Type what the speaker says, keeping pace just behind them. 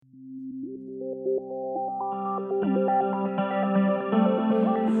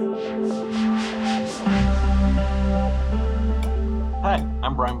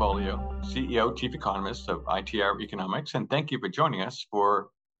I'm Brian Beaulieu, CEO, Chief Economist of ITR Economics, and thank you for joining us for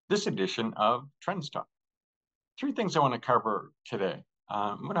this edition of TrendsTalk. Three things I want to cover today.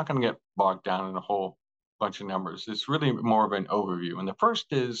 We're not going to get bogged down in a whole bunch of numbers. It's really more of an overview. And the first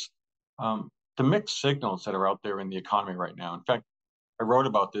is the mixed signals that are out there in the economy right now. In fact, I wrote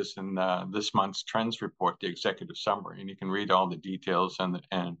about this in this month's Trends Report, the executive summary, and you can read all the details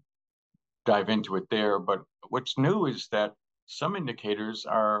and dive into it there. But what's new is that some indicators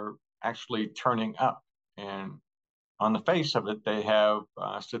are actually turning up, and on the face of it, they have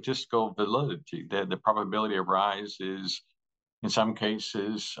statistical validity. The probability of rise is, in some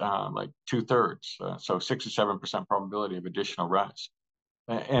cases, like 2/3, so 67% probability of additional rise.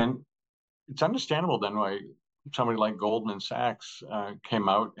 And it's understandable then why somebody like Goldman Sachs came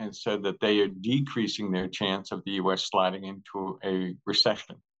out and said that they are decreasing their chance of the U.S. sliding into a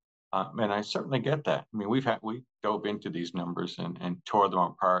recession. And I certainly get that. I mean, we dove into these numbers and tore them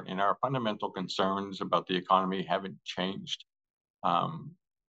apart, and our fundamental concerns about the economy haven't changed. When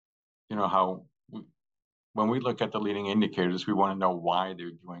we look at the leading indicators, we want to know why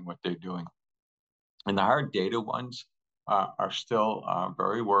they're doing what they're doing. And the hard data ones are still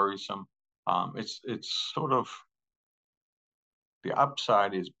very worrisome. It's sort of the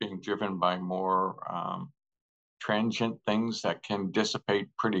upside is being driven by more transient things that can dissipate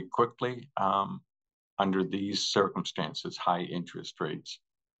pretty quickly under these circumstances, high interest rates,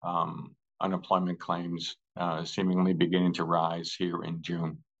 unemployment claims seemingly beginning to rise here in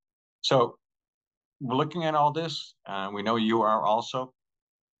June. So we're looking at all this. We know you are also.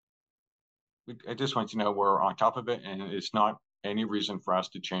 I just want you to know we're on top of it, and it's not any reason for us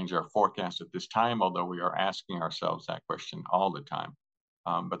to change our forecast at this time, although we are asking ourselves that question all the time.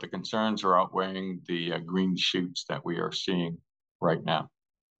 But the concerns are outweighing the green shoots that we are seeing right now.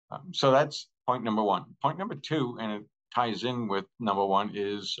 So that's point number one. Point number two, and it ties in with number one,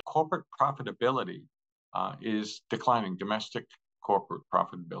 is corporate profitability is declining, domestic corporate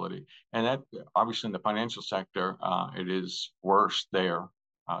profitability. And that, obviously, in the financial sector, it is worse there.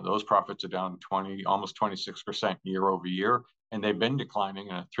 Those profits are down almost 26% year over year, and they've been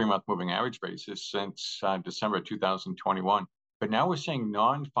declining on a 3-month moving average basis since December 2021. But now we're seeing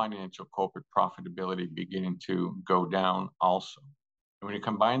non-financial corporate profitability beginning to go down also. And when you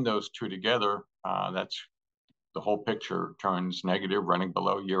combine those two together, that's the whole picture turns negative, running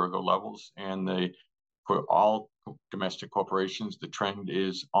below year-ago levels. And for all domestic corporations, the trend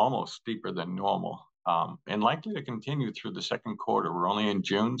is almost steeper than normal, and likely to continue through the second quarter. We're only in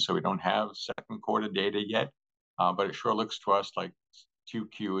June, so we don't have second quarter data yet, but it sure looks to us like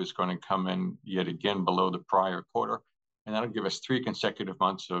QQ is going to come in yet again below the prior quarter. And that'll give us 3 consecutive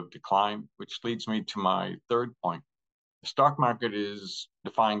months of decline, which leads me to my third point. The stock market is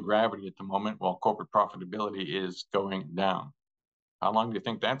defying gravity at the moment, while corporate profitability is going down. How long do you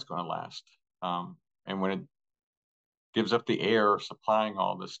think that's going to last? And when it gives up the air supplying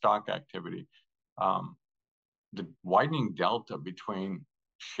all the stock activity, the widening delta between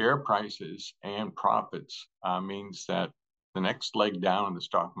share prices and profits means that the next leg down in the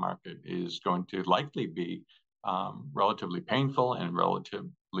stock market is going to likely be relatively painful and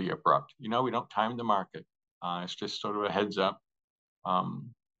relatively abrupt. We don't time the market. It's just sort of a heads up.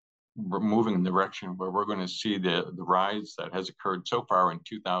 We're moving in the direction where we're going to see the rise that has occurred so far in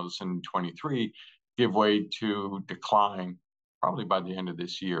 2023 give way to decline probably by the end of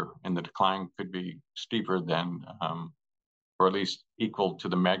this year. And the decline could be steeper than, or at least equal to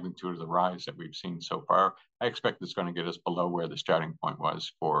the magnitude of the rise that we've seen so far. I expect it's going to get us below where the starting point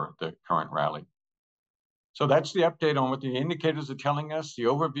was for the current rally. So that's the update on what the indicators are telling us. The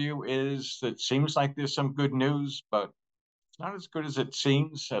overview is that it seems like there's some good news, but it's not as good as it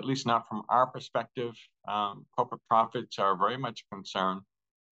seems, at least not from our perspective. Corporate profits are very much a concern.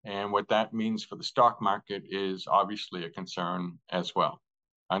 And what that means for the stock market is obviously a concern as well.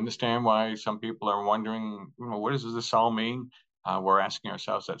 I understand why some people are wondering, what does this all mean? We're asking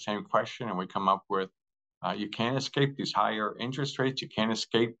ourselves that same question, and we come up with, you can't escape these higher interest rates. You can't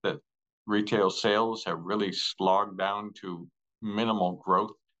escape that retail sales have really slogged down to minimal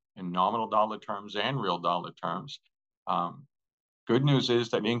growth in nominal dollar terms and real dollar terms. Good news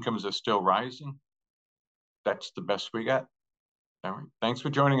is that incomes are still rising. That's the best we got. All right. Thanks for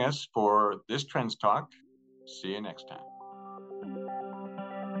joining us for this Trends Talk. See you next time.